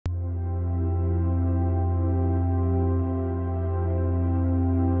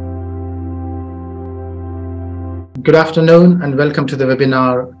Good afternoon and welcome to the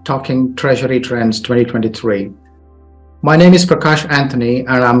webinar Talking Treasury Trends 2023. My name is Prakash Anthony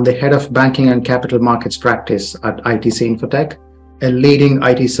and I'm the Head of Banking and Capital Markets Practice at ITC Infotech, a leading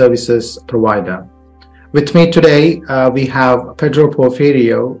IT services provider. With me today, we have Pedro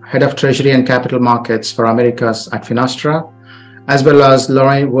Porfirio, Head of Treasury and Capital Markets for Americas at Finastra, as well as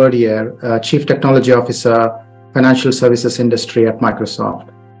Lorraine Verdier, Chief Technology Officer, Financial Services Industry at Microsoft.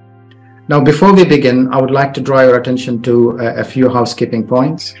 Now, before we begin, I would like to draw your attention to a few housekeeping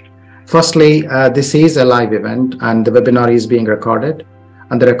points. Firstly, this is a live event and the webinar is being recorded,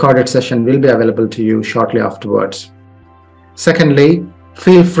 and the recorded session will be available to you shortly afterwards. Secondly,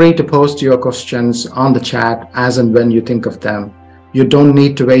 feel free to post your questions on the chat as and when you think of them. You don't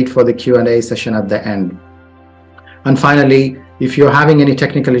need to wait for the Q&A session at the end. And finally, if you're having any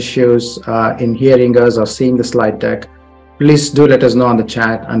technical issues in hearing us or seeing the slide deck, please do let us know on the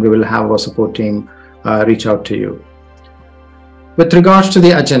chat and we will have our support team reach out to you. With regards to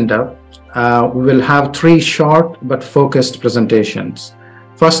the agenda, we will have three short but focused presentations.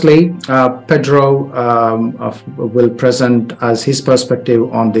 Firstly, Pedro will present as his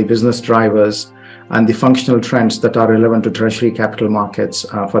perspective on the business drivers and the functional trends that are relevant to Treasury capital markets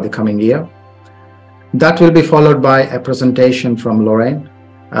for the coming year. That will be followed by a presentation from Lorraine,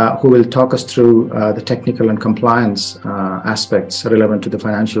 who will talk us through the technical and compliance aspects relevant to the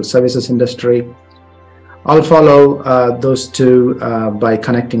financial services industry. I'll follow those two by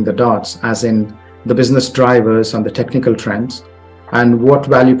connecting the dots, as in the business drivers and the technical trends, and what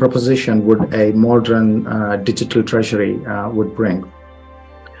value proposition would a modern digital treasury would bring.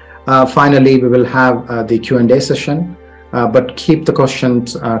 Finally, we will have the Q&A session, but keep the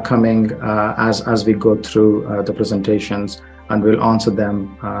questions coming as we go through the presentations, and we'll answer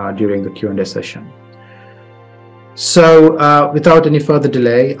them during the Q&A session. So without any further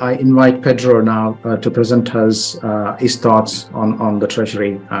delay, I invite Pedro now to present us his thoughts on the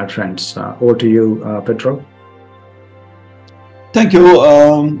Treasury trends. Over to you, Pedro. Thank you,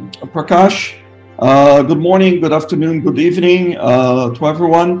 Prakash. Good morning, good afternoon, good evening to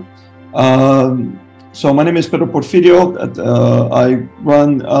everyone. So my name is Pedro Porfirio. I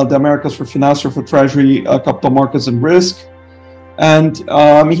run the Americas for Finastra for Treasury, Capital Markets and Risk. And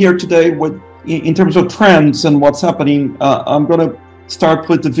I'm here today with, in terms of trends and what's happening. I'm going to start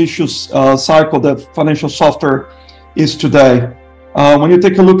with the vicious cycle that financial software is today. When you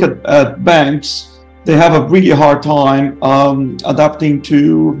take a look at banks, they have a really hard time adapting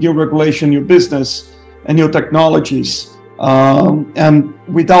to new regulation, new business, and new technologies. And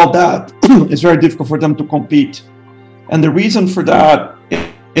without that, it's very difficult for them to compete. And the reason for that,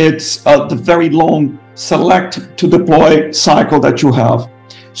 it's the very long select to deploy cycle that you have.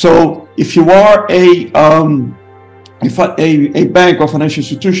 So if you are a bank or financial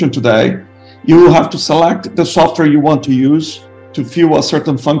institution today, you will have to select the software you want to use to fuel a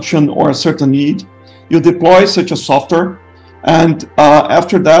certain function or a certain need. You deploy such a software, and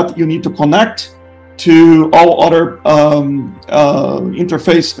after that, you need to connect to all other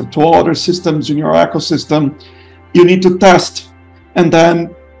interface, to all other systems in your ecosystem. You need to test, and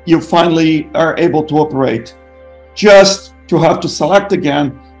then you finally are able to operate. Just to have to select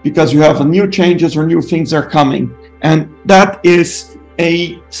again because you have new changes or new things are coming. And that is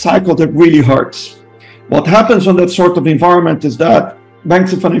a cycle that really hurts. What happens on that sort of environment is that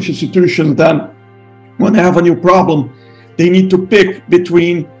banks and financial institutions then, when they have a new problem, they need to pick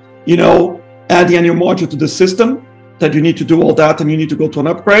between, adding a new module to the system, that you need to do all that and you need to go to an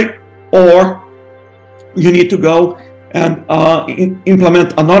upgrade, or you need to go and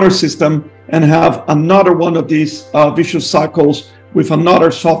implement another system and have another one of these vicious cycles with another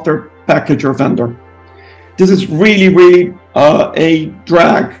software package or vendor. This is really a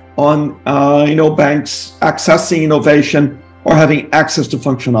drag on banks accessing innovation or having access to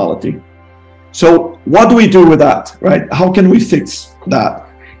functionality. So what do we do with that, right? How can we fix that?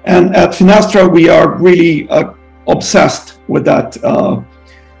 And at Finastra, we are really obsessed with that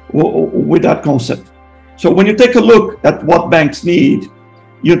concept. So when you take a look at what banks need,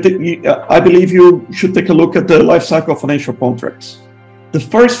 I believe you should take a look at the life cycle of financial contracts. The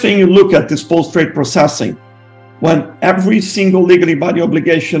first thing you look at is post-trade processing, when every single legally binding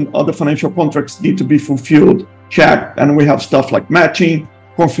obligation of the financial contracts need to be fulfilled, checked, and we have stuff like matching,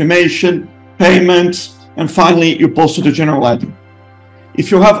 confirmation, payments, and finally you post to the general ledger.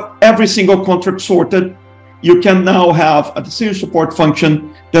 If you have every single contract sorted, you can now have a decision support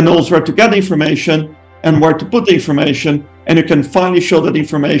function that knows where to get the information and where to put the information, and you can finally show that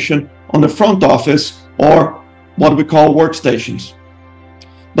information on the front office or what we call workstations.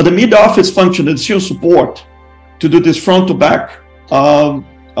 But the mid-office function, the decision support, to do this front to back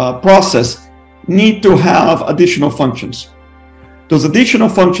process need to have additional functions. Those additional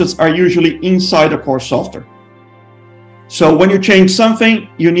functions are usually inside the core software. So when you change something,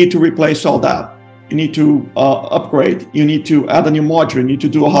 you need to replace all that. You need to upgrade. You need to add a new module. You need to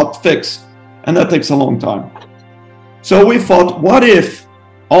do a hot fix. And that takes a long time. So we thought, what if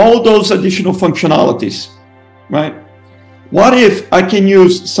all those additional functionalities, right? What if I can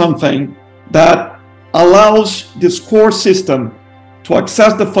use something that allows this core system to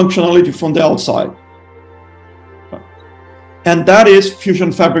access the functionality from the outside? And that is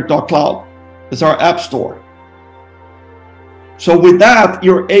FusionFabric.cloud. It's our app store. So with that,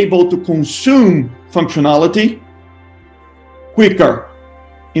 you're able to consume functionality quicker.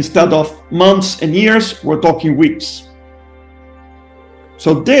 Instead of months and years, we're talking weeks.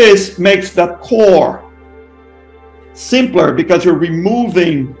 So this makes that core simpler because you're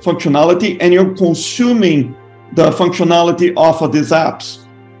removing functionality and you're consuming the functionality off of these apps.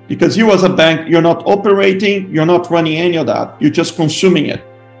 Because you as a bank, you're not operating, you're not running any of that, you're just consuming it.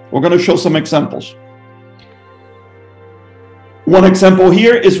 We're going to show some examples. One example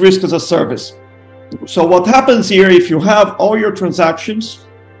here is risk as a service. So what happens here, if you have all your transactions,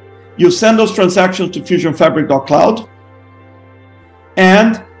 you send those transactions to FusionFabric.cloud,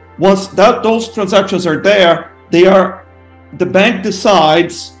 and once those transactions are there, the bank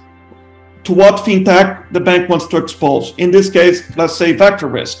decides to what fintech the bank wants to expose. In this case, let's say vector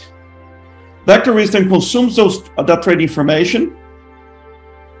risk. Vector risk then consumes that trade information,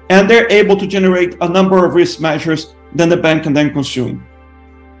 and they're able to generate a number of risk measures that the bank can then consume.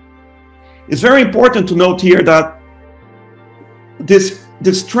 It's very important to note here that this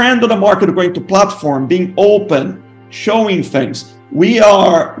trend of the market of going to platform, being open, showing things. When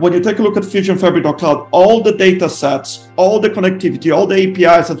you take a look at FusionFabric.cloud, all the data sets, all the connectivity, all the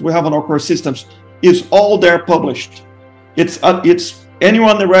APIs that we have on our core systems is all there published. It's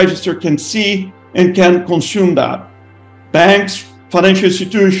anyone in the register can see and can consume that. Banks, financial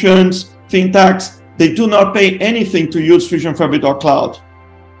institutions, fintechs, they do not pay anything to use FusionFabric.cloud.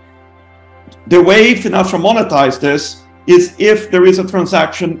 The way Finastra monetize this is if there is a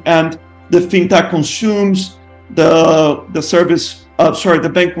transaction and the fintech consumes the service,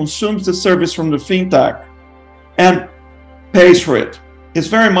 the bank consumes the service from the fintech and pays for it. It's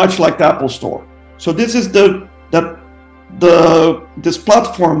very much like the Apple Store. So this is this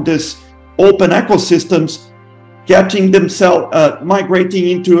platform, this open ecosystems getting themselves migrating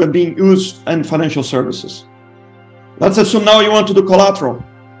into and being used in financial services. Let's assume now you want to do collateral.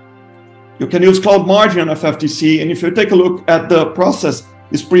 You can use Cloud Margin on FFTC, and if you take a look at the process,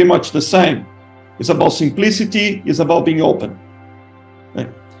 it's pretty much the same. It's about simplicity, it's about being open. Okay.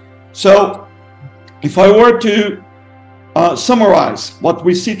 So if I were to summarize what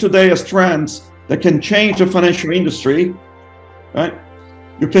we see today as trends that can change the financial industry, right?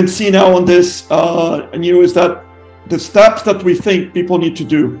 You can see now on this is that the steps that we think people need to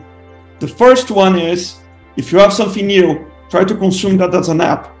do. The first one is, if you have something new, try to consume that as an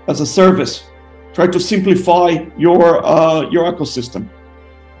app, as a service. Try to simplify your ecosystem.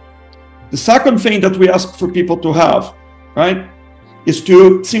 The second thing that we ask for people to have, right, is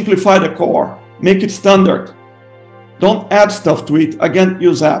to simplify the core, make it standard. Don't add stuff to it. Again,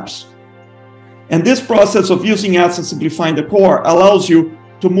 use apps. And this process of using apps and simplifying the core allows you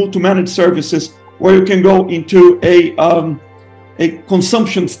to move to managed services where you can go into a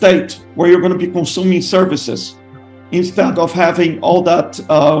consumption state where you're going to be consuming services instead of having all that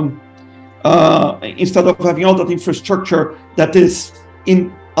infrastructure that is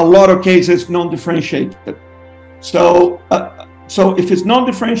in a lot of cases non-differentiated. So if it's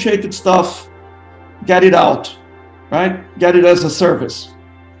non-differentiated stuff, get it out, right? Get it as a service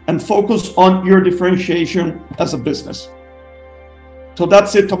and focus on your differentiation as a business. So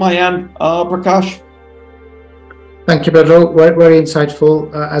that's it to my end, Prakash. Thank you, Pedro. Very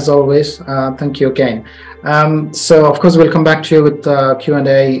insightful, as always. Thank you again. So, of course, we'll come back to you with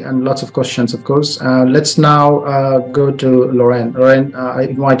Q&A and lots of questions, of course. Let's now go to Lauren. Lauren, I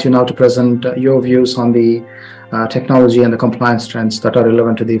invite you now to present your views on the technology and the compliance trends that are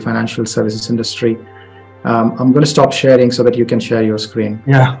relevant to the financial services industry. I'm going to stop sharing so that you can share your screen.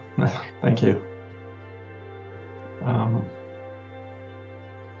 Yeah, thank you.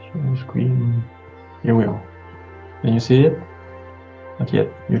 Share screen. Here we are. Can you see it? Not yet.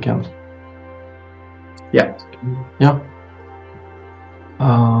 You can. Yeah. Yeah.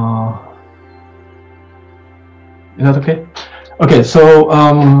 Is that okay? Okay. So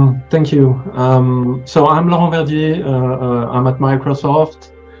thank you. So I'm Laurent Verdier. I'm at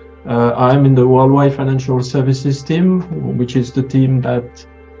Microsoft. I'm in the Worldwide Financial Services team, which is the team that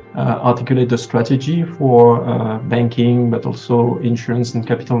articulates the strategy for banking, but also insurance and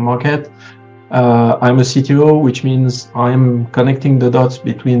capital market. I'm a CTO, which means I'm connecting the dots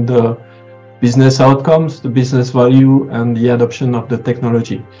between the business outcomes, the business value, and the adoption of the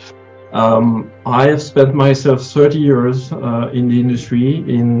technology. I have spent myself 30 years in the industry,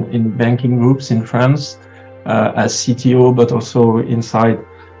 in banking groups in France, as CTO, but also inside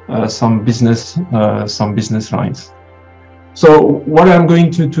some business lines. So what I'm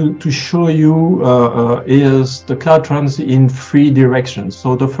going to show you is the cloud trends in 3 directions.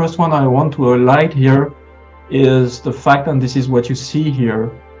 So the first one I want to highlight here is the fact, and this is what you see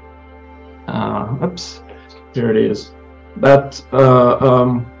here. Oops, here it is. That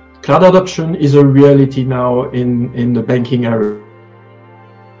cloud adoption is a reality now in the banking area.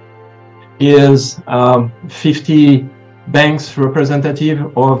 Is 50 banks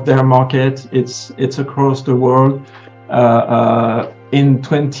representative of their market. It's across the world. In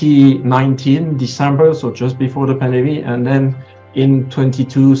 2019 December, so just before the pandemic, and then in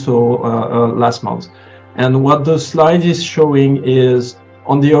 22, so last month. And what the slide is showing is,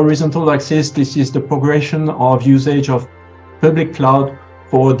 on the horizontal axis, this is the progression of usage of public cloud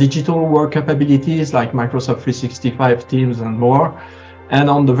for digital work capabilities like Microsoft 365, Teams, and more. And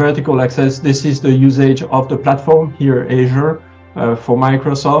on the vertical axis, this is the usage of the platform here, Azure, for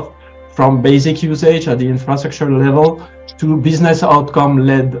Microsoft, from basic usage at the infrastructure level to business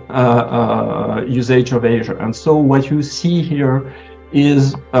outcome-led usage of Azure. And so what you see here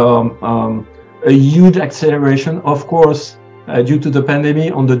is a huge acceleration, of course, due to the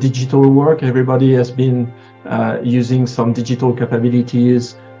pandemic on the digital work. Everybody has been using some digital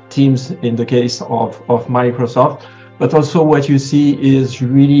capabilities, Teams in the case of Microsoft. But also what you see is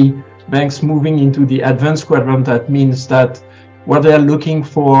really banks moving into the advanced quadrant. That means that what they're looking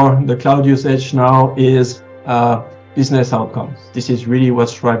for the cloud usage now is business outcomes. This is really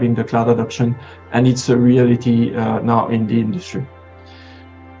what's driving the cloud adoption, and it's a reality now in the industry.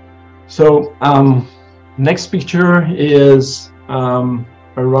 So next picture is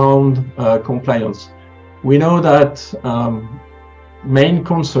around compliance. We know that main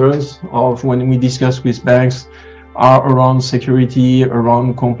concerns of when we discuss with banks are around security,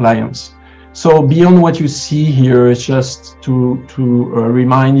 around compliance. So beyond what you see here, it's just to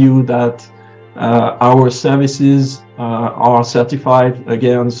remind you that our services are certified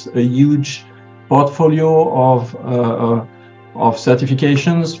against a huge portfolio of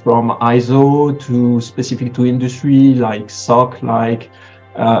certifications, from ISO to specific to industry, like SOC, like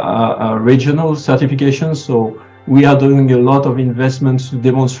regional certifications. So we are doing a lot of investments to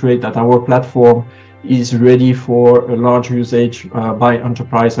demonstrate that our platform is ready for a large usage by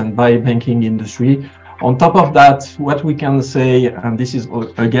enterprise and by banking industry. On top of that, what we can say, and this is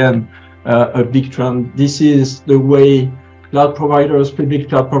again a big trend, this is the way cloud providers, public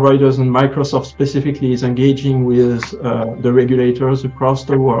cloud providers, and Microsoft specifically is engaging with the regulators across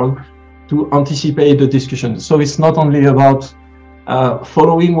the world to anticipate the discussion. So it's not only about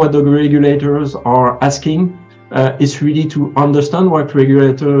following what the regulators are asking, it's really to understand what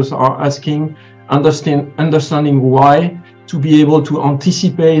regulators are asking, understanding why, to be able to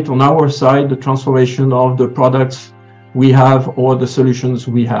anticipate on our side the transformation of the products we have or the solutions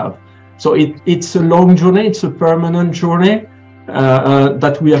we have. So it's a long journey, it's a permanent journey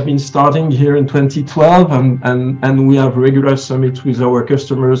that we have been starting here in 2012, and we have regular summits with our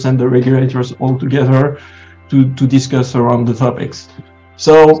customers and the regulators all together to discuss around the topics.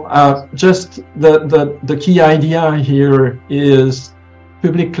 So just the key idea here is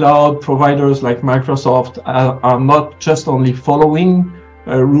public cloud providers like Microsoft are not just only following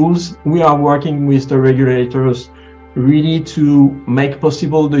rules. We are working with the regulators really to make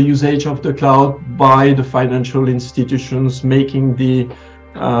possible the usage of the cloud by the financial institutions, making the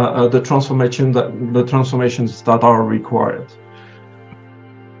transformations that are required.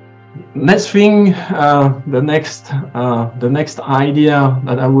 Next thing, the next idea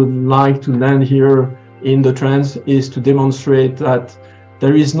that I would like to land here in the trends is to demonstrate that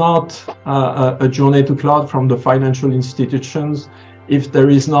there is not a journey to cloud from the financial institutions if there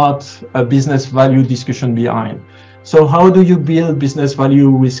is not a business value discussion behind. So how do you build business value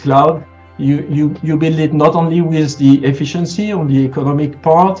with cloud? You build it not only with the efficiency on the economic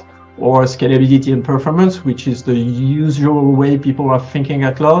part or scalability and performance, which is the usual way people are thinking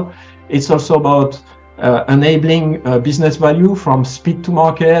at cloud. It's also about enabling business value from speed to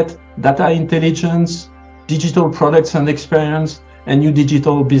market, data intelligence, digital products and experience, and new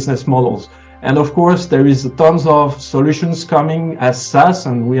digital business models. And of course, there is tons of solutions coming as SaaS,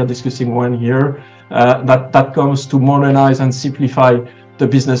 and we are discussing one here, that comes to modernize and simplify the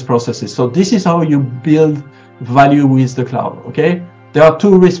business processes. So this is how you build value with the cloud, okay? There are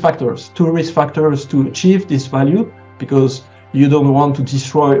two risk factors to achieve this value, because you don't want to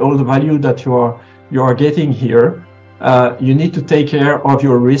destroy all the value that you are getting here. You need to take care of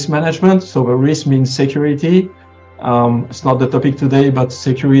your risk management. So the risk means security. It's not the topic today, but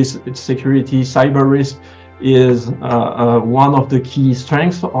security, cyber risk is one of the key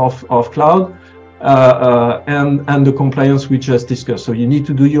strengths of cloud, and the compliance we just discussed. So you need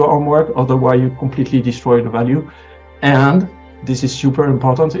to do your homework, otherwise you completely destroy the value. And this is super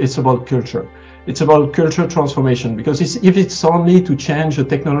important, it's about culture. It's about culture transformation, because if it's only to change the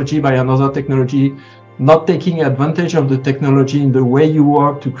technology by another technology, not taking advantage of the technology in the way you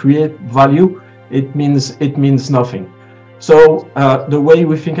work to create value, it means nothing. So the way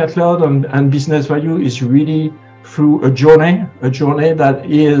we think at cloud and business value is really through a journey that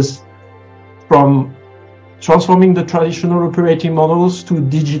is from transforming the traditional operating models to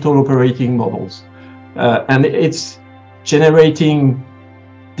digital operating models. And it's generating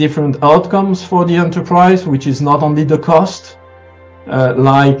different outcomes for the enterprise, which is not only the cost,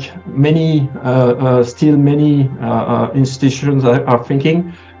 like still many institutions are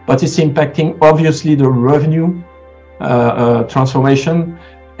thinking, but it's impacting obviously the revenue transformation,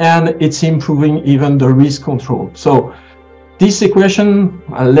 and it's improving even the risk control. So this equation,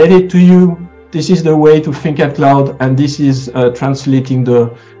 I'll let it to you. This is the way to think at cloud, and this is translating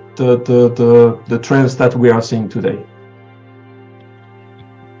the trends that we are seeing today.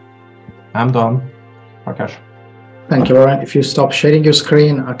 I'm done. Prakash. Thank you, Laurent. If you stop sharing your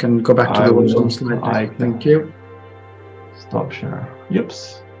screen, I can go back to the original slide. Thank you. Stop share.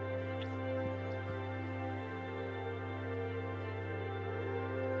 Yips.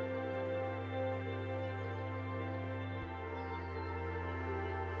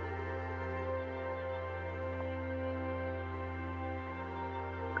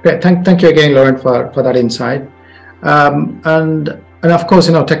 Okay, thank you again, Laurent, for that insight. And of course,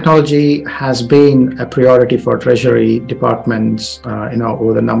 technology has been a priority for Treasury departments,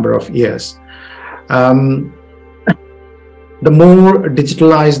 over the number of years. The more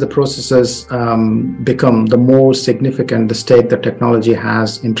digitalized the processes become, the more significant the stake that technology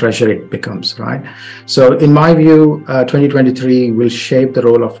has in Treasury becomes, right? So in my view, 2023 will shape the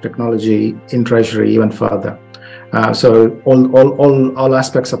role of technology in Treasury even further. So all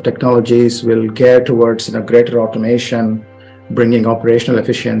aspects of technologies will gear towards greater automation, bringing operational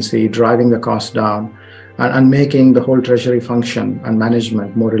efficiency, driving the cost down, and making the whole treasury function and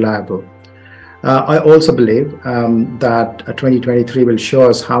management more reliable. I also believe that 2023 will show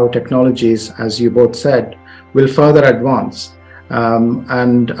us how technologies, as you both said, will further advance.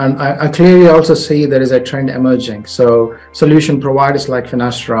 And I clearly also see there is a trend emerging. So solution providers like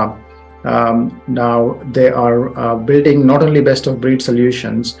Finastra, now they are building not only best of breed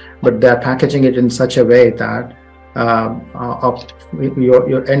solutions, but they're packaging it in such a way that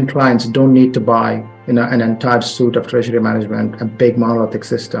your end clients don't need to buy an entire suite of treasury management, a big monolithic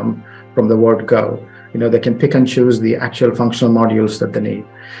system from the word go. They can pick and choose the actual functional modules that they need.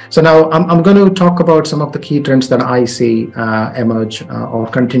 So now I'm going to talk about some of the key trends that I see emerge or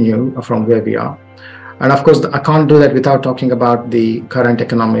continue from where we are. And of course, I can't do that without talking about the current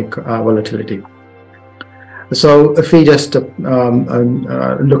economic volatility. So if we just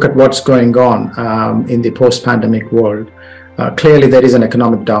look at what's going on in the post-pandemic world, clearly there is an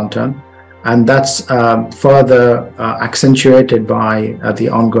economic downturn, and that's further accentuated by the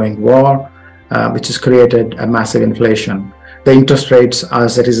ongoing war, which has created a massive inflation. The interest rates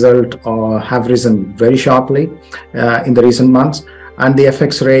as a result have risen very sharply in the recent months, and the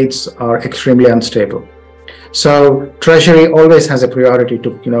FX rates are extremely unstable. So Treasury always has a priority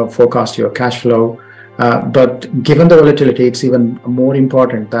to forecast your cash flow. But given the volatility, it's even more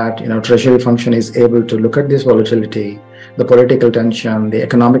important that Treasury function is able to look at this volatility, the political tension, the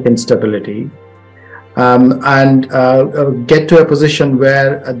economic instability, and get to a position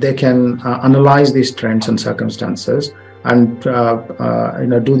where they can analyze these trends and circumstances and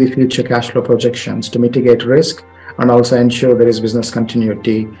do the future cash flow projections to mitigate risk and also ensure there is business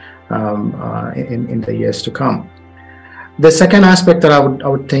continuity in the years to come. The second aspect that I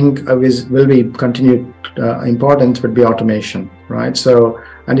would think will be continued importance would be automation, right? So,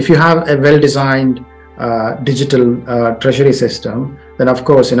 and if you have a well-designed digital treasury system, then of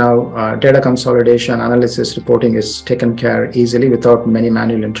course, data consolidation, analysis, reporting is taken care easily without many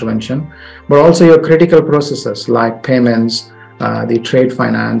manual intervention. But also your critical processes like payments, the trade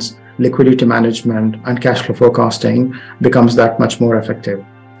finance, liquidity management, and cash flow forecasting becomes that much more effective.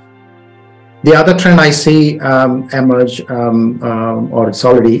 The other trend I see emerge, or it's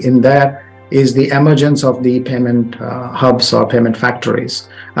already in there, is the emergence of the payment hubs or payment factories.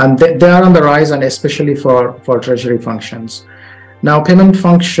 And they are on the rise, and especially for treasury functions. Now, payment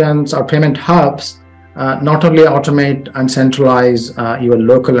functions or payment hubs not only automate and centralize your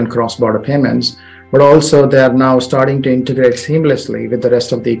local and cross-border payments, but also they are now starting to integrate seamlessly with the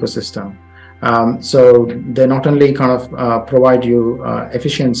rest of the ecosystem. So they not only kind of provide you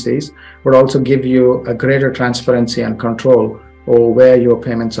efficiencies, but also give you a greater transparency and control over where your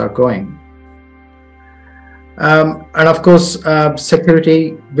payments are going. And of course,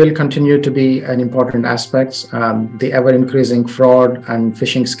 security will continue to be an important aspect. The ever-increasing fraud and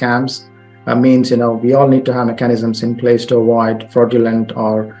phishing scams means, we all need to have mechanisms in place to avoid fraudulent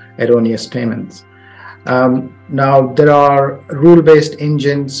or erroneous payments. Now, there are rule-based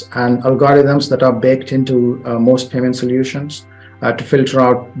engines and algorithms that are baked into most payment solutions to filter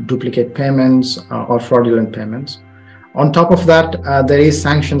out duplicate payments or fraudulent payments. On top of that, there is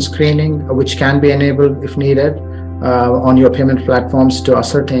sanction screening, which can be enabled if needed on your payment platforms to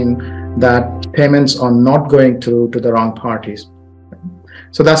ascertain that payments are not going through to the wrong parties.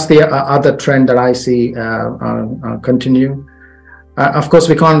 So that's the other trend that I see continue. Of course,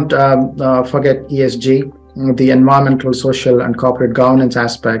 we can't forget ESG, the environmental, social, and corporate governance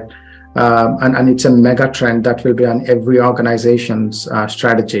aspect, and it's a mega trend that will be on every organization's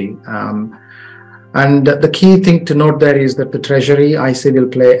strategy. And the key thing to note there is that the Treasury, I see, will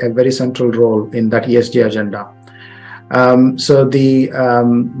play a very central role in that ESG agenda. So the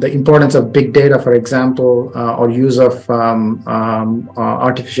importance of big data, for example, or use of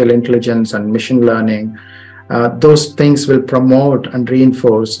artificial intelligence and machine learning, those things will promote and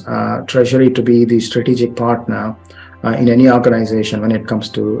reinforce Treasury to be the strategic partner in any organization when it comes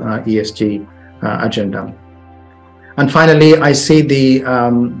to ESG agenda. And finally, I see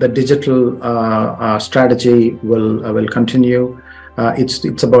the digital strategy will continue.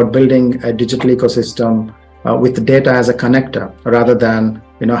 It's about building a digital ecosystem with data as a connector, rather than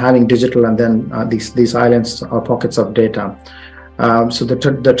having digital and then these islands or pockets of data. So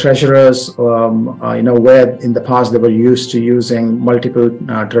the treasurers, where in the past they were used to using multiple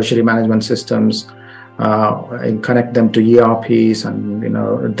treasury management systems and connect them to ERPs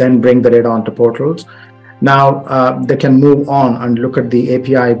and then bring the data onto portals. Now they can move on and look at the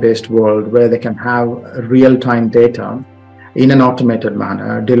API-based world where they can have real-time data in an automated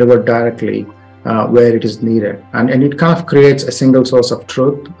manner delivered directly where it is needed. And it kind of creates a single source of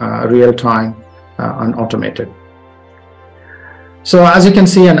truth, real-time and automated. So as you can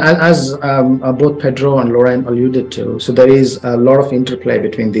see, and as both Pedro and Lorraine alluded to, so there is a lot of interplay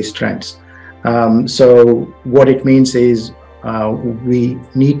between these trends. So what it means is we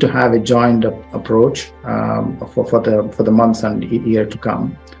need to have a joint approach for the months and year to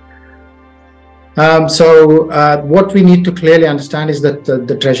come. What we need to clearly understand is that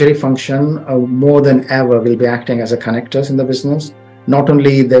the Treasury function more than ever will be acting as a connectors in the business. Not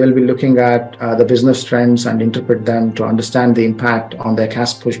only they will be looking at the business trends and interpret them to understand the impact on their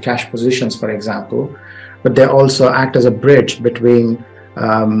cash positions, for example, but they also act as a bridge between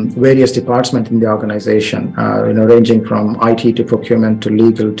various departments in the organization, ranging from IT to procurement to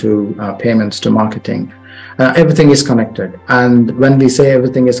legal to payments to marketing. Everything is connected, and when we say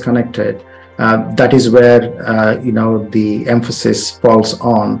everything is connected, that is where the emphasis falls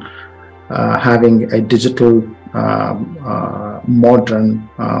on having a digital, modern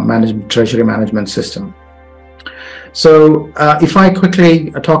treasury management system. So if I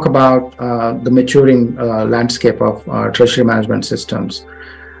quickly talk about the maturing landscape of treasury management systems,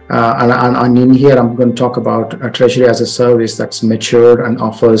 and in here I'm going to talk about a Treasury-as-a-service that's matured and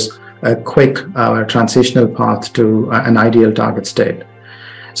offers a quick transitional path to an ideal target state.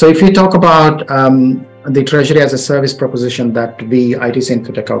 So if you talk about the Treasury-as-a-service proposition that we, ITC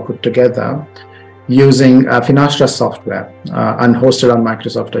Infotech, have put together using Finastra software and hosted on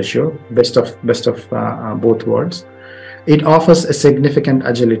Microsoft Azure, best of both worlds. It offers a significant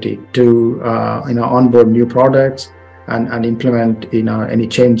agility to onboard new products and implement any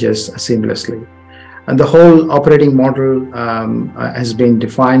changes seamlessly. And the whole operating model has been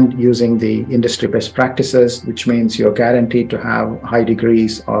defined using the industry best practices, which means you're guaranteed to have high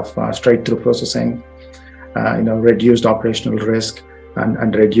degrees of straight-through processing, reduced operational risk,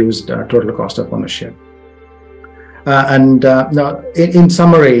 and reduced total cost of ownership. Now, in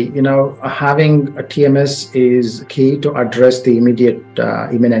summary, having a TMS is key to address the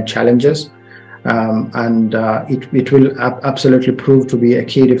imminent challenges, and it will absolutely prove to be a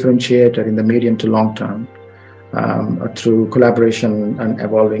key differentiator in the medium to long term through collaboration and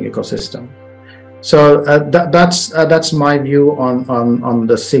evolving ecosystem. So that's my view on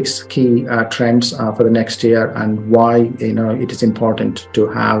the 6 key trends for the next year, and why it is important to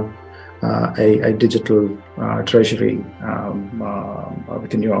have a digital treasury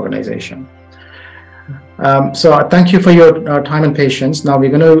within your organization. So thank you for your time and patience. Now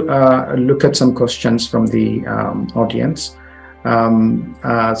we're going to look at some questions from the audience.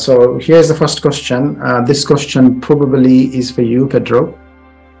 So here's the first question. This question probably is for you, Pedro.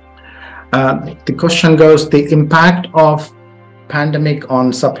 The question goes: the impact of pandemic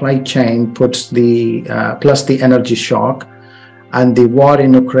on supply chain puts the plus the energy shock and the war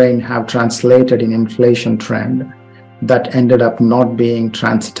in Ukraine have translated in inflation trend that ended up not being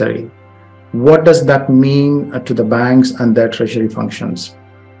transitory. What does that mean to the banks and their treasury functions?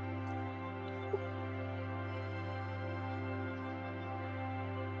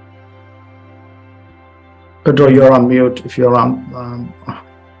 Pedro, you're on mute if you're on.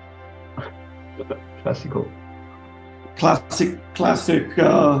 Classic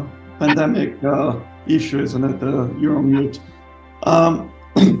pandemic issue, isn't it? You're on mute.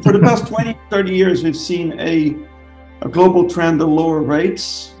 For the past 20, 30 years, we've seen a global trend of lower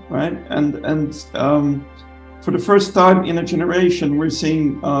rates, right? And for the first time in a generation, we're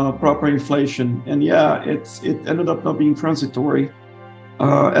seeing proper inflation. And yeah, it ended up not being transitory.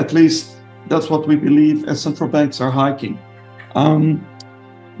 At least that's what we believe as central banks are hiking.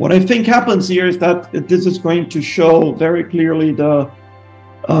 What I think happens here is that this is going to show very clearly what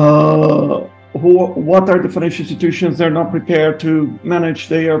are the financial institutions that are not prepared to manage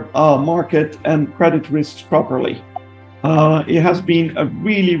their market and credit risks properly. It has been a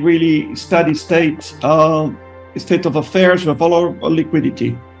really, really steady state of affairs with a lot of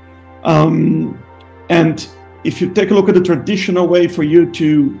liquidity. And if you take a look at the traditional way for you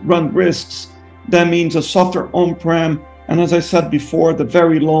to run risks, that means a softer on-prem, and as I said before, the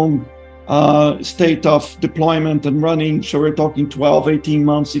very long state of deployment and running. So we're talking 12, 18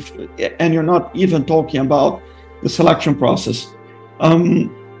 months, and you're not even talking about the selection process.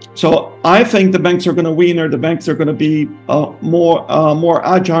 So I think the banks are going to win, or the banks are going to be more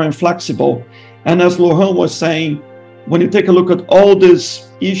agile and flexible. And as Laurent was saying, when you take a look at all these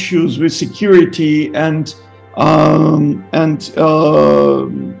issues with security and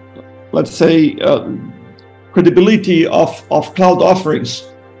let's say credibility of cloud offerings,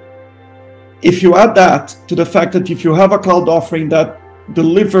 if you add that to the fact that if you have a cloud offering that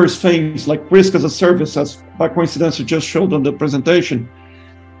delivers things like risk as a service, as by coincidence you just showed on the presentation,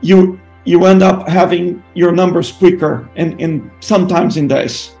 you end up having your numbers quicker and sometimes in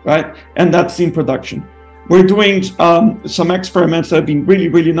days, right? And that's in production. We're doing some experiments that have been really,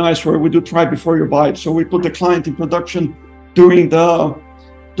 really nice, where we do try before you buy it. So we put the client in production during the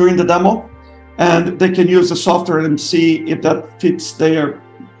demo, and they can use the software and see if that fits their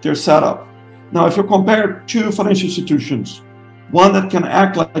setup. Now, if you compare two financial institutions, one that can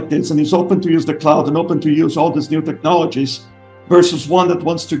act like this and is open to use the cloud and open to use all these new technologies, versus one that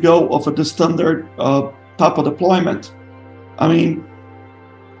wants to go off of the standard type of deployment, I mean,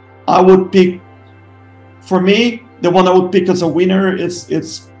 I would pick, for me, the one I would pick as a winner is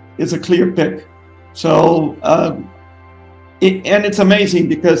a clear pick. So, and it's amazing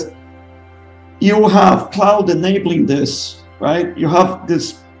because you have cloud enabling this, right? You have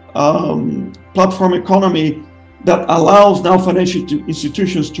this platform economy that allows now financial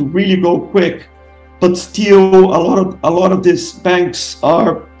institutions to really go quick, but still a lot of these banks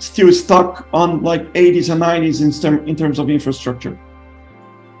are still stuck on like 80s and 90s in terms of infrastructure.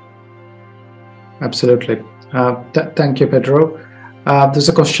 Absolutely. Thank you, Pedro. There's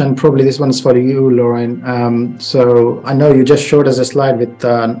a question, probably this one is for you, Lauren. So I know you just showed us a slide with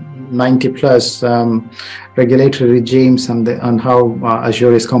 90 plus regulatory regimes and how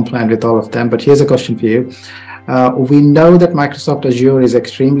Azure is compliant with all of them. But here's a question for you. We know that Microsoft Azure is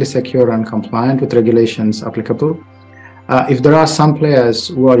extremely secure and compliant with regulations applicable. If there are some players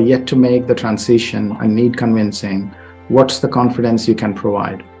who are yet to make the transition and need convincing, what's the confidence you can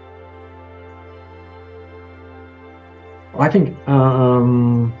provide? I think,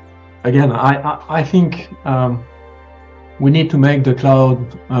 again, I think we need to make the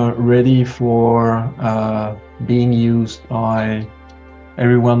cloud ready for being used by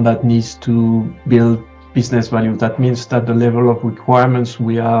everyone that needs to build business value. That means that the level of requirements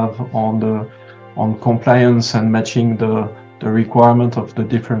we have on compliance and matching the requirement of the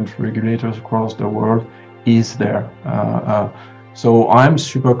different regulators across the world is there. So I'm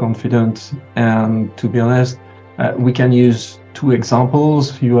super confident, and to be honest, we can use two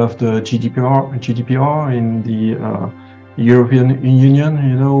examples. You have the GDPR in the European Union,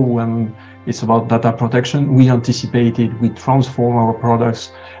 you know, when it's about data protection, we anticipated, we transform our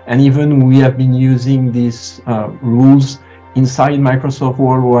products, and even we have been using these rules inside Microsoft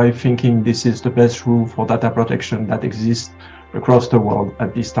worldwide, thinking this is the best rule for data protection that exists across the world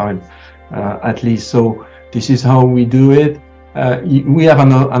at this time, at least. So this is how we do it. We have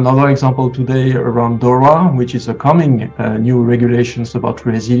another example today around DORA, which is a coming new regulations about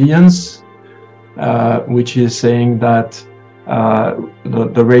resilience, which is saying that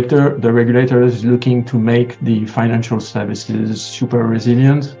the regulator is looking to make the financial services super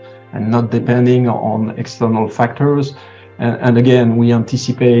resilient and not depending on external factors. And again, we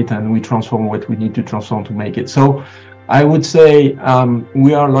anticipate and we transform what we need to transform to make it. So I would say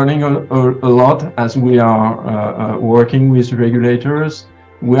we are learning a lot as we are working with regulators.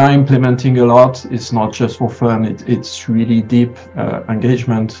 We are implementing a lot. It's not just for fun. It's really deep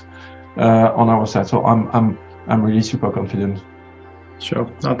engagement on our side. So I'm really super confident. Sure.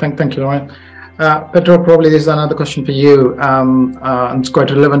 No, thank you, Laurent. Pedro, probably this is another question for you. And it's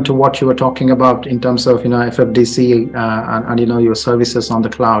quite relevant to what you were talking about in terms of FFDC and your services on the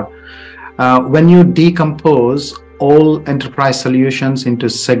cloud. When you decompose all enterprise solutions into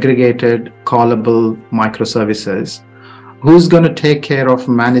segregated callable microservices, who's going to take care of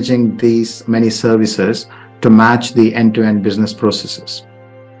managing these many services to match the end-to-end business processes?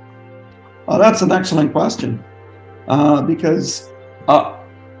 Oh, that's an excellent question, because a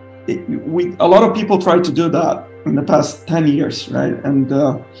lot of people tried to do that in the past 10 years, right? And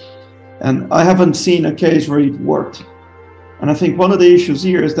I haven't seen a case where it worked. And I think one of the issues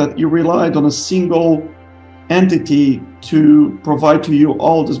here is that you relied on a single entity to provide to you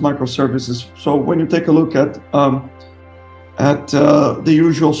all these microservices. So when you take a look at the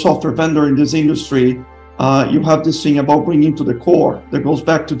usual software vendor in this industry, you have this thing about bringing to the core that goes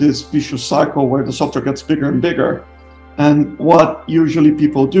back to this vicious cycle where the software gets bigger and bigger. And what usually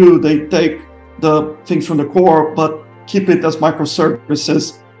people do, they take the things from the core, but keep it as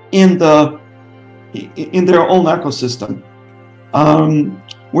microservices in their own ecosystem.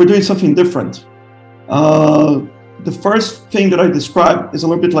 We're doing something different. The first thing that I described is a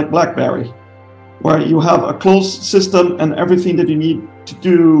little bit like BlackBerry, where you have a closed system and everything that you need to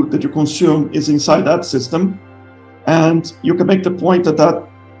do that you consume is inside that system. And you can make the point that that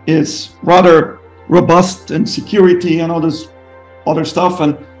is rather robust in security and all this other stuff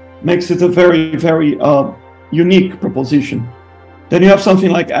and makes it a very, very unique proposition. Then you have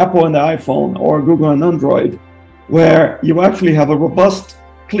something like Apple and the iPhone or Google and Android, where you actually have a robust,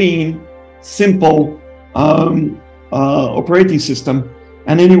 clean, simple operating system,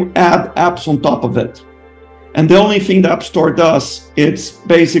 and then you add apps on top of it. And the only thing the App Store does, it's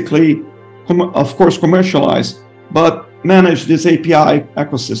basically, of course, commercialize, but manage this API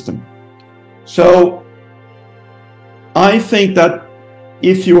ecosystem. So I think that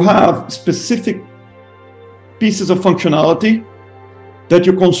if you have specific pieces of functionality that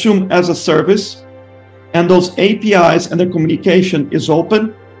you consume as a service, and those APIs and the communication is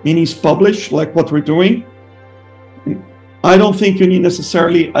open, meaning it's published, like what we're doing, I don't think you need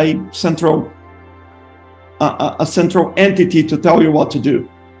necessarily a central entity to tell you what to do.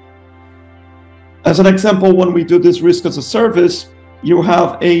 As an example, when we do this risk as a service, you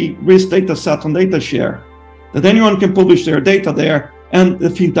have a risk data set on data share that anyone can publish their data there and the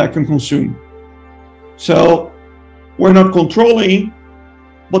fintech can consume. So we're not controlling,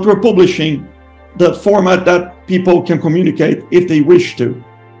 but we're publishing the format that people can communicate if they wish to.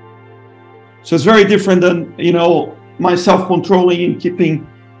 So it's very different than, myself controlling and keeping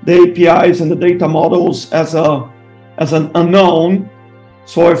the APIs and the data models as an unknown.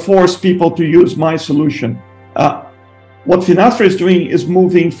 So I force people to use my solution. What Finastra is doing is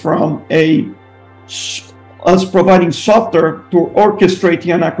moving from us providing software to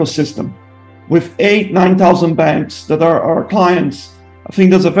orchestrating an ecosystem with 9,000 banks that are our clients. I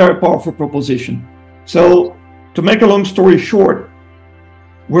think that's a very powerful proposition. So to make a long story short,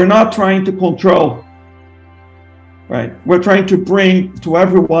 we're not trying to control, right? We're trying to bring to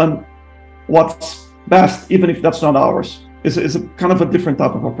everyone what's best, even if that's not ours. It's a kind of a different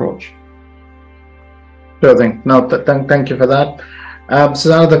type of approach. Sure thing. No, thank you for that.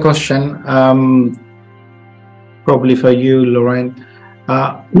 So another question, probably for you, Laurent.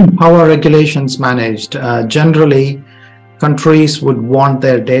 How are regulations managed? Generally, countries would want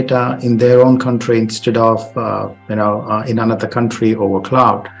their data in their own country instead of in another country over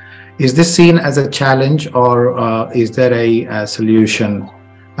cloud. Is this seen as a challenge, or is there a solution?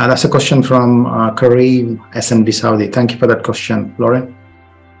 That's a question from Kareem, SMD Saudi. Thank you for that question, Laurent.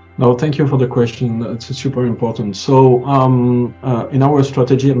 No, thank you for the question. It's super important. So in our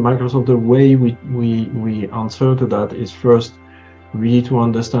strategy at Microsoft, the way we answer to that is first, we need to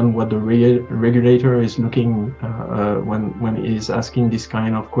understand what the regulator is looking when he's asking this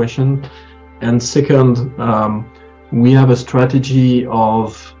kind of question. And second, we have a strategy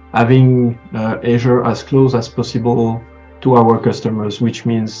of having Azure as close as possible to our customers, which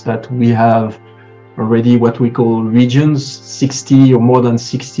means that we have already what we call regions, 60 or more than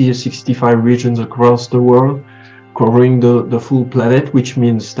 60 or 65 regions across the world, covering the full planet, which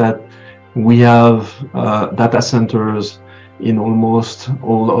means that we have data centers in almost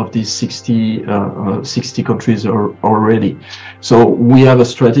all of these 60 countries already. So we have a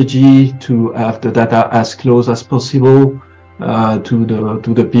strategy to have the data as close as possible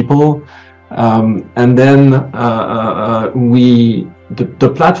to the people, and then the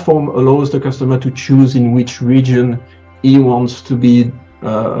platform allows the customer to choose in which region he wants to be.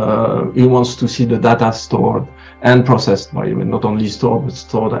 He wants to see the data stored and processed, by the way, not only stored but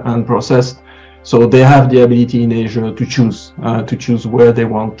stored and processed. So they have the ability in Asia to choose where they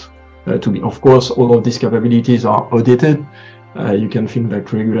want to be. Of course, all of these capabilities are audited. You can think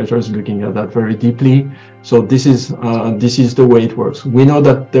that regulators looking at that very deeply. So this is the way it works. We know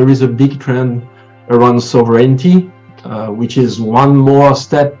that there is a big trend around sovereignty, which is one more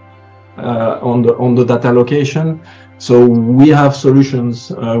step on the data location. So we have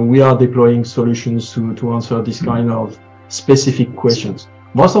solutions. We are deploying solutions to answer this kind of specific questions.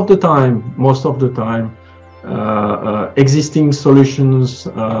 Most of the time, existing solutions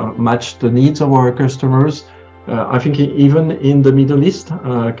match the needs of our customers. I think even in the Middle East,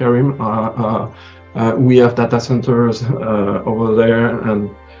 Karim, we have data centers over there, and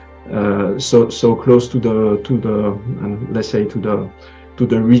so close to the let's say to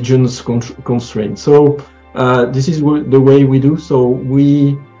the region's constraints. So this is the way we do. So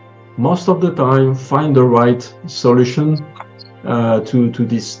we most of the time find the right solution to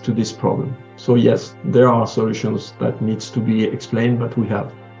this problem. So yes, there are solutions that needs to be explained, but we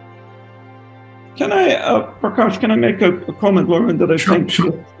have. Can I, Prakash, can I make a comment, Lauren, that I think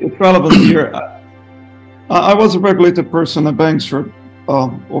is relevant here? I was a regulated person at banks for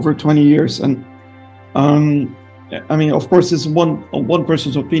over 20 years, and I mean, of course, it's one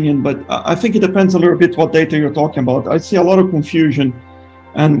person's opinion, but I think it depends a little bit what data you're talking about. I see a lot of confusion.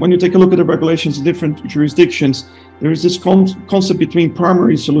 And when you take a look at the regulations in different jurisdictions, there is this concept between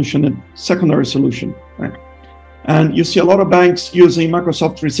primary solution and secondary solution, right? And you see a lot of banks using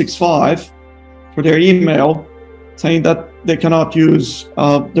Microsoft 365 for their email, saying that they cannot use,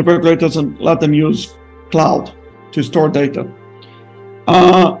 the regulator doesn't let them use cloud to store data.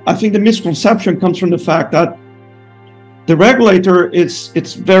 I think the misconception comes from the fact that the regulator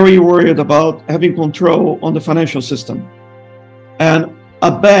it's very worried about having control on the financial system. And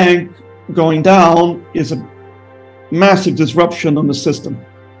a bank going down is a massive disruption on the system.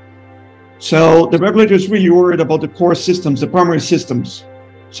 So the regulator is really worried about the core systems, the primary systems.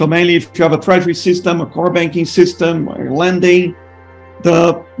 So mainly if you have a treasury system, a core banking system, or lending,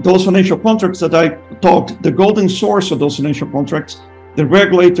 those financial contracts that I talked, the golden source of those financial contracts, the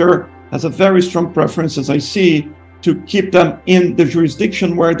regulator has a very strong preference, as I see, to keep them in the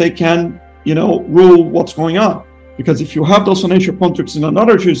jurisdiction where they can, rule what's going on. Because if you have those financial contracts in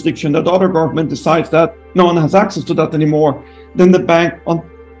another jurisdiction, that other government decides that no one has access to that anymore, then the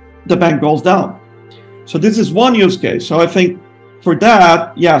bank goes down. So this is one use case. So I think for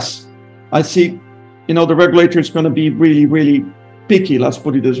that, yes, I see, the regulator is going to be really, really picky, let's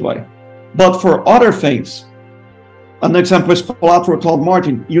put it this way. But for other things, an example is collateral cloud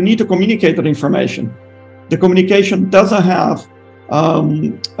margin. You need to communicate that information. The communication doesn't have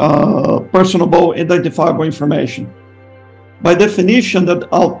personable, identifiable information. By definition,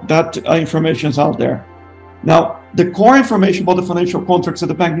 that information is out there. Now, the core information about the financial contracts that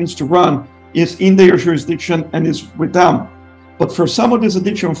the bank needs to run is in their jurisdiction and is with them. But for some of these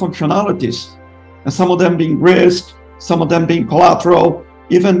additional functionalities, and some of them being risk, some of them being collateral,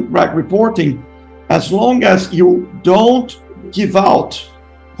 even reg reporting, as long as you don't give out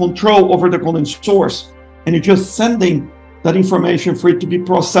control over the golden source, and you're just sending that information for it to be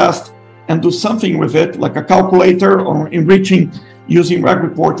processed and do something with it, like a calculator or enriching using reg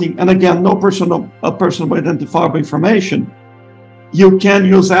reporting, and again, no personal identifiable information, you can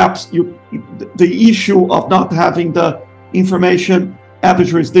use apps. The issue of not having the information at the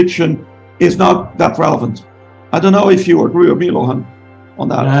jurisdiction is not that relevant. I don't know if you agree with me, Lohan, on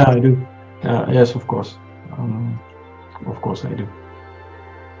that. Yeah, I do. Yes, of course. Of course, I do.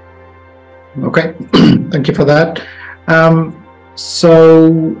 Okay, thank you for that.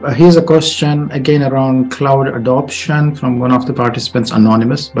 So here's a question again around cloud adoption from one of the participants,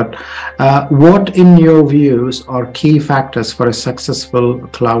 anonymous. But what, in your views, are key factors for a successful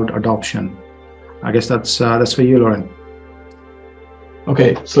cloud adoption? I guess that's for you, Lauren.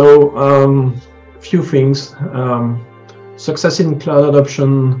 Okay, so few things. Success in cloud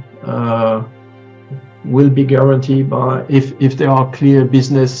adoption will be guaranteed by if there are clear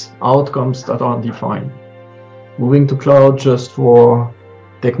business outcomes that are defined. Moving to cloud just for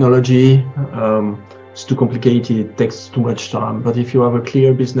technology, it's too complicated, it takes too much time. But if you have a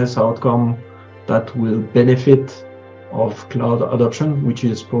clear business outcome that will benefit of cloud adoption, which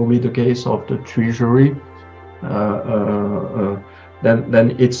is probably the case of the Treasury,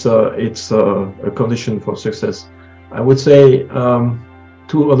 then it's a condition for success. I would say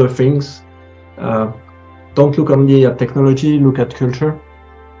two other things. Don't look only at technology, look at culture.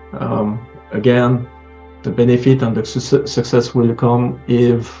 Again, the benefit and the success will come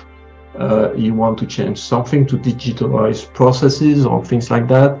if you want to change something, to digitalize processes or things like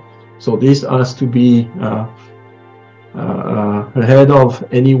that. So this has to be ahead of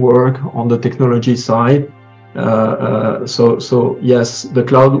any work on the technology side. So yes, the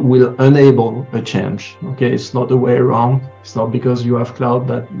cloud will enable a change. Okay, it's not the way around. It's not because you have cloud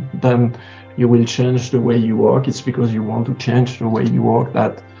that then you will change the way you work. It's because you want to change the way you work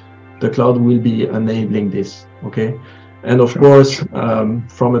that the cloud will be enabling this. Okay, and of course,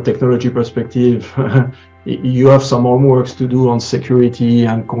 from a technology perspective, you have some homeworks to do on security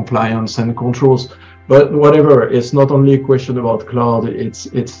and compliance and controls. But whatever, it's not only a question about cloud.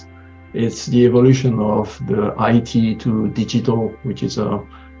 It's the evolution of the IT to digital, which is a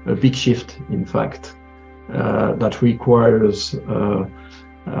big shift, in fact, that requires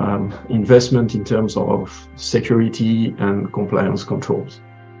investment in terms of security and compliance controls.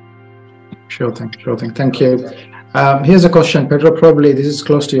 Sure thing. Thank you. Here's a question, Pedro, probably this is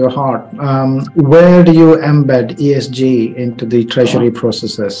close to your heart. Where do you embed ESG into the treasury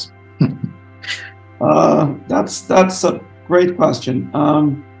processes? That's a great question.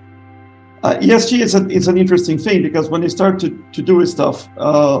 ESG is an interesting thing, because when you start to do stuff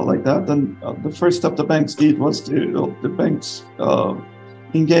like that, then the first step the banks did was to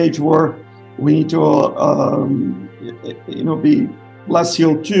engage where we need to be less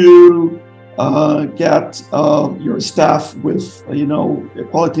CO2, get your staff with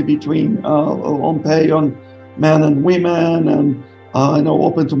equality between on pay on men and women, and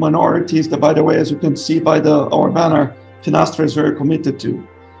open to minorities. That, by the way, as you can see by our banner, Finastra is very committed to.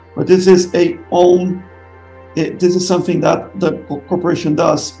 But this is something that the corporation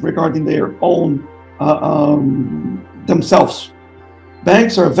does regarding their own themselves.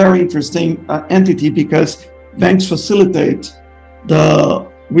 Banks are a very interesting entity, because banks facilitate the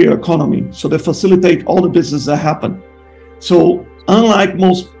real economy. So they facilitate all the business that happen. So unlike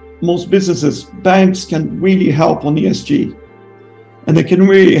most businesses, banks can really help on ESG, and they can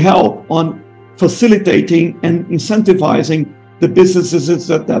really help on facilitating and incentivizing the businesses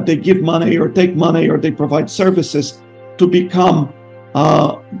that they give money or take money or they provide services to become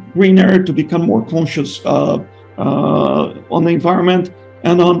greener, to become more conscious on the environment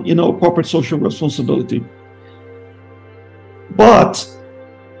and on corporate social responsibility. But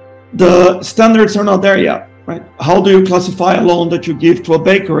the standards are not there yet, right? How do you classify a loan that you give to a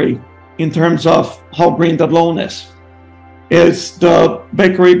bakery in terms of how green that loan is? Is the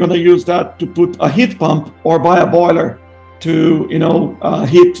bakery going to use that to put a heat pump or buy a boiler to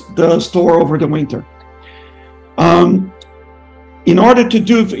heat the store over the winter? In order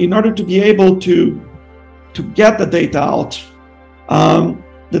to be able to get the data out,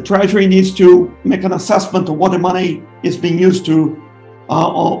 the Treasury needs to make an assessment of what the money is being used to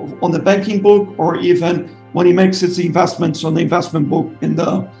on the banking book, or even when he makes its investments on the investment book in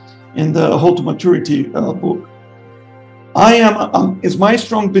the hold to maturity book. It's my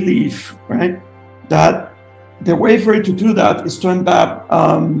strong belief, right, that the way for you to do that is to embed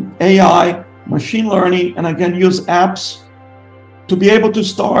AI, machine learning, and again, use apps to be able to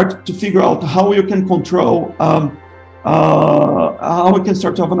start to figure out how you can control, how we can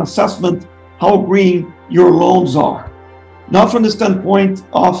start to have an assessment how green your loans are. Not from the standpoint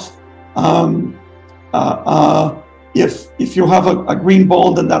of if you have a green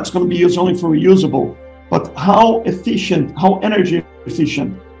bond and that's going to be used only for reusable, but how efficient, how energy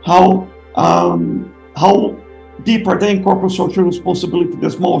efficient, how deep are they in corporate social responsibility, the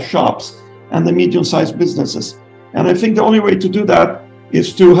small shops and the medium-sized businesses. And I think the only way to do that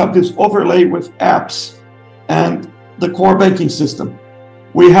is to have this overlay with apps and the core banking system.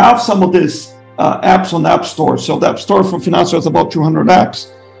 We have some of these apps on the App Store. So the App Store from Finastra has about 200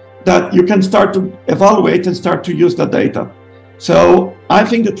 apps that you can start to evaluate and start to use that data. So I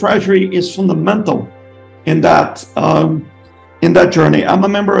think the Treasury is fundamental in that journey. I'm a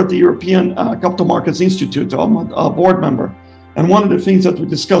member of the European Capital Markets Institute. I'm a board member. And one of the things that we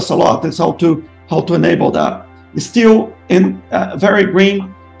discuss a lot is how to enable that. It's still very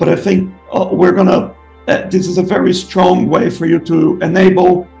green, but I think this is a very strong way for you to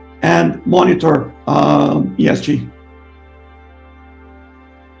enable and monitor ESG.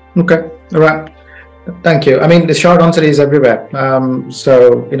 Okay, all right. Thank you. I mean, the short answer is everywhere.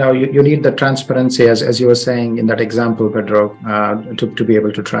 So, you need the transparency, as you were saying in that example, Pedro, to be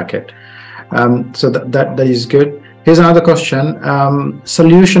able to track it. So that is good. Here's another question.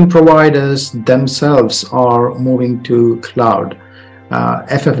 Solution providers themselves are moving to cloud.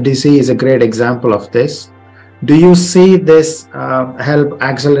 FFDC is a great example of this. Do you see this help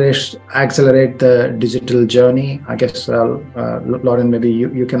accelerate the digital journey? I guess, Lauren, maybe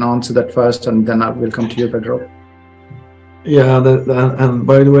you can answer that first, and then I will come to you, Pedro. Yeah, and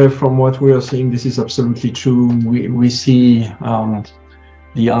by the way, from what we are seeing, this is absolutely true. We see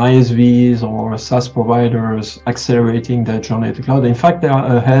the ISVs or SaaS providers accelerating their journey to cloud. In fact, they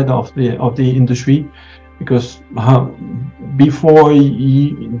are ahead of the industry, because before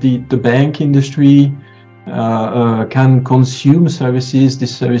the bank industry can consume services,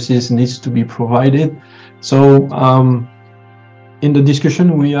 these services needs to be provided. So in the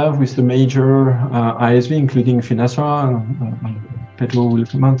discussion we have with the major ISV, including Finastra, Pedro will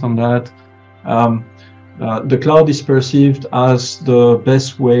comment on that, the cloud is perceived as the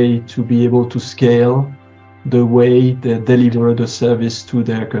best way to be able to scale the way they deliver the service to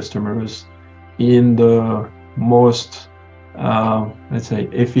their customers in the most, let's say,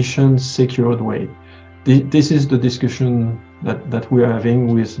 efficient, secured way. This is the discussion that we are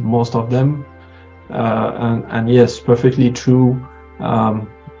having with most of them. And yes, perfectly true.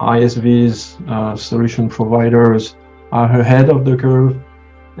 ISVs, solution providers are ahead of the curve,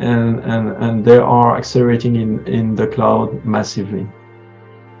 and they are accelerating in the cloud massively.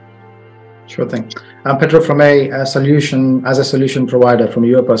 Sure thing. Pedro, from a solution provider, from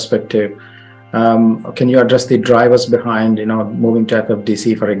your perspective, can you address the drivers behind moving to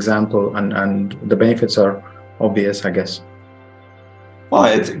FFDC, for example, and the benefits are obvious, I guess? Well,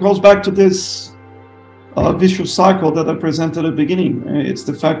 it goes back to this vicious cycle that I presented at the beginning. It's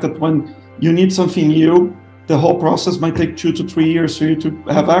the fact that when you need something new, the whole process might take 2 to 3 years for you to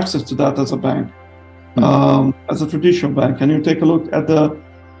have access to that as a bank, as a traditional bank. And you take a look at the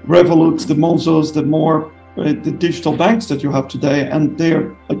Revoluts, the Monzos, the digital banks that you have today, and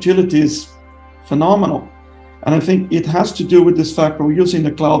their agility is phenomenal. And I think it has to do with this fact that we're using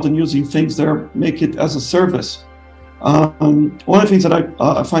the cloud and using things that make it as a service. One of the things that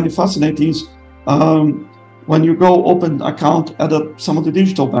I find it fascinating is when you go open account at some of the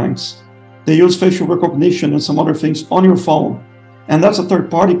digital banks, they use facial recognition and some other things on your phone. And that's a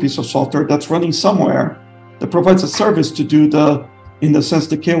third-party piece of software that's running somewhere that provides a service to do in the sense,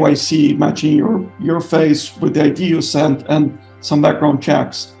 the KYC, matching your face with the ID you sent and some background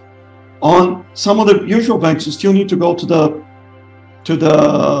checks. On some of the usual banks, you still need to go to the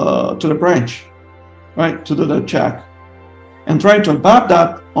branch, right, to do the check. And trying to adapt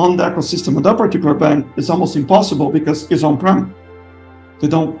that on the ecosystem of that particular bank is almost impossible because it's on-prem. They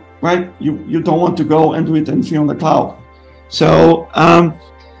don't, right? You don't want to go and do it anything on the cloud. So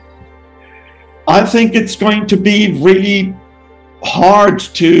I think it's going to be really hard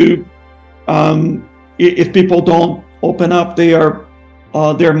to, if people don't open up their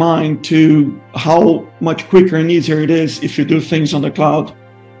mind to how much quicker and easier it is if you do things on the cloud.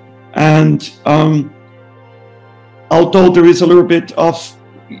 And although there is a little bit of,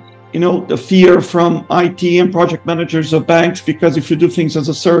 the fear from IT and project managers of banks, because if you do things as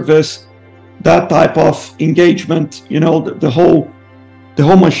a service, that type of engagement, the whole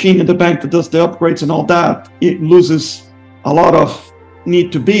machine in the bank that does the upgrades and all that, it loses a lot of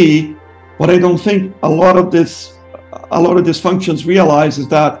need to be. But I don't think a lot of these functions realize is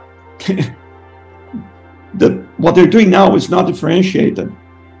that what they're doing now is not differentiated.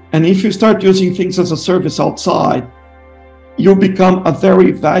 And if you start using things as a service outside, you become a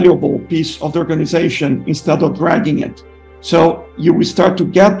very valuable piece of the organization instead of dragging it. So you will start to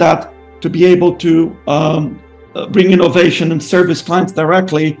get that to be able to bring innovation and service clients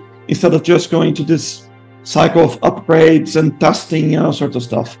directly instead of just going to this cycle of upgrades and testing and all sorts of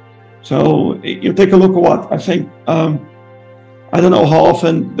stuff. So you take a look at what I think, I don't know how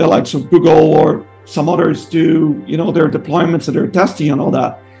often the likes of Google or some others do, their deployments and their testing and all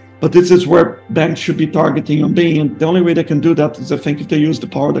that. But this is where banks should be targeting on being. And the only way they can do that is, I think, if they use the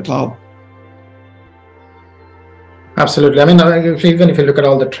power of the cloud. Absolutely. I mean, even if you look at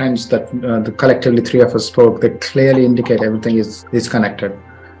all the trends that the collectively three of us spoke, they clearly indicate everything is connected.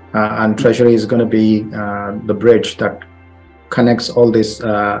 And Treasury is going to be the bridge that connects all these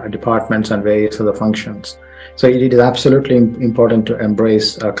departments and various other functions. So it is absolutely important to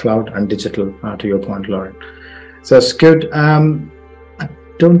embrace cloud and digital, to your point, Lauren. So it's good. I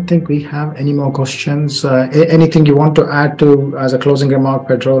don't think we have any more questions. Anything you want to add to as a closing remark,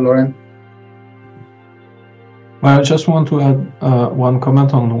 Pedro, Lauren? Well, I just want to add one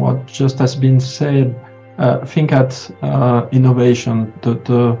comment on what just has been said. Think at innovation.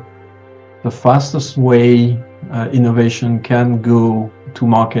 The fastest way innovation can go to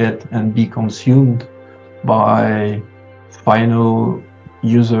market and be consumed by final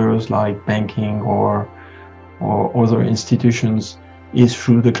users like banking or other institutions is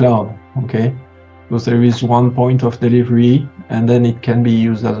through the cloud, okay? Because there is one point of delivery and then it can be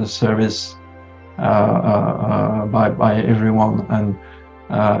used as a service by everyone, and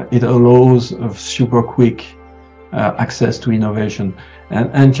it allows a super quick access to innovation.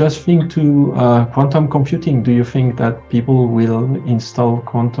 And just think to quantum computing. Do you think that people will install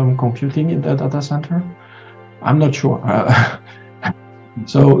quantum computing in the data center? I'm not sure.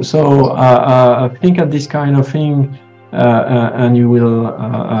 So think at this kind of thing, and you will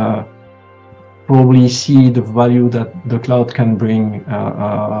probably see the value that the cloud can bring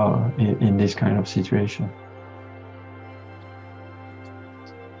in this kind of situation.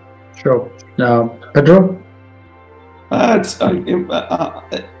 Sure. Pedro? I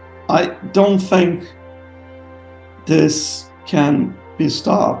don't think this can be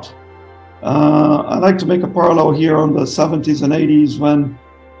stopped. I'd like to make a parallel here on the 70s and 80s when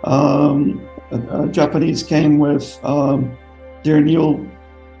Japanese came with their new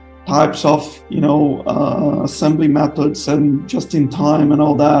types of, assembly methods and just in time and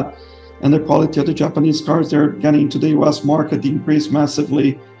all that. And the quality of the Japanese cars they're getting into the US market increased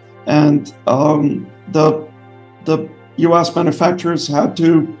massively. And the US manufacturers had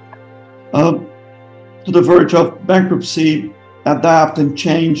to the verge of bankruptcy, adapt and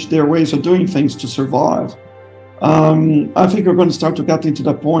change their ways of doing things to survive. I think we're going to start to get into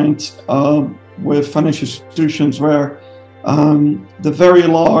the point with financial institutions where the very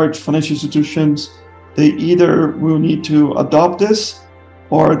large financial institutions, they either will need to adopt this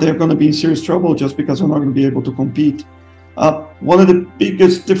or they're going to be in serious trouble just because they're not going to be able to compete. One of the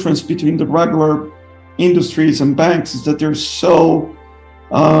biggest difference between the regular industries and banks is that they're so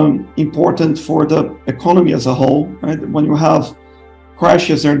important for the economy as a whole, right? When you have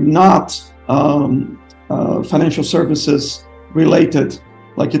crashes, they're not financial services related,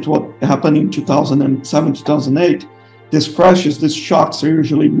 like it what happened in 2007, 2008. These crashes, these shocks are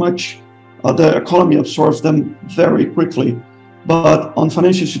usually the economy absorbs them very quickly. But on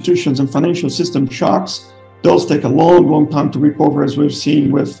financial institutions and financial system shocks, those take a long, long time to recover, as we've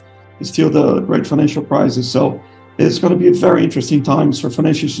seen with still the great financial crisis. So it's going to be very interesting times for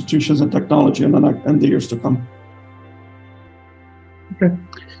financial institutions and technology in the years to come. Okay.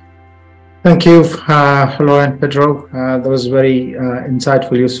 Thank you, Laurent, Pedro. That was very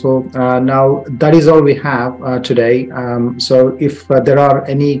insightful, useful. Now, that is all we have today. So if there are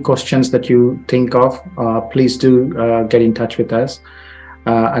any questions that you think of, please do get in touch with us.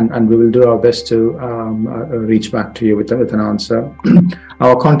 And we will do our best to reach back to you with an answer.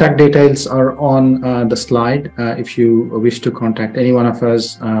 Our contact details are on the slide. If you wish to contact any one of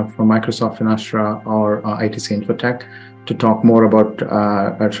us from Microsoft Finastra or ITC Infotech to talk more about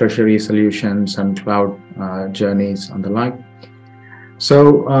treasury solutions and cloud journeys and the like.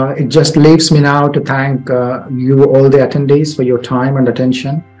 So it just leaves me now to thank you, all the attendees, for your time and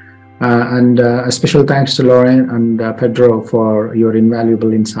attention. And a special thanks to Laurent and Pedro for your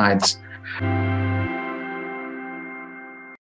invaluable insights.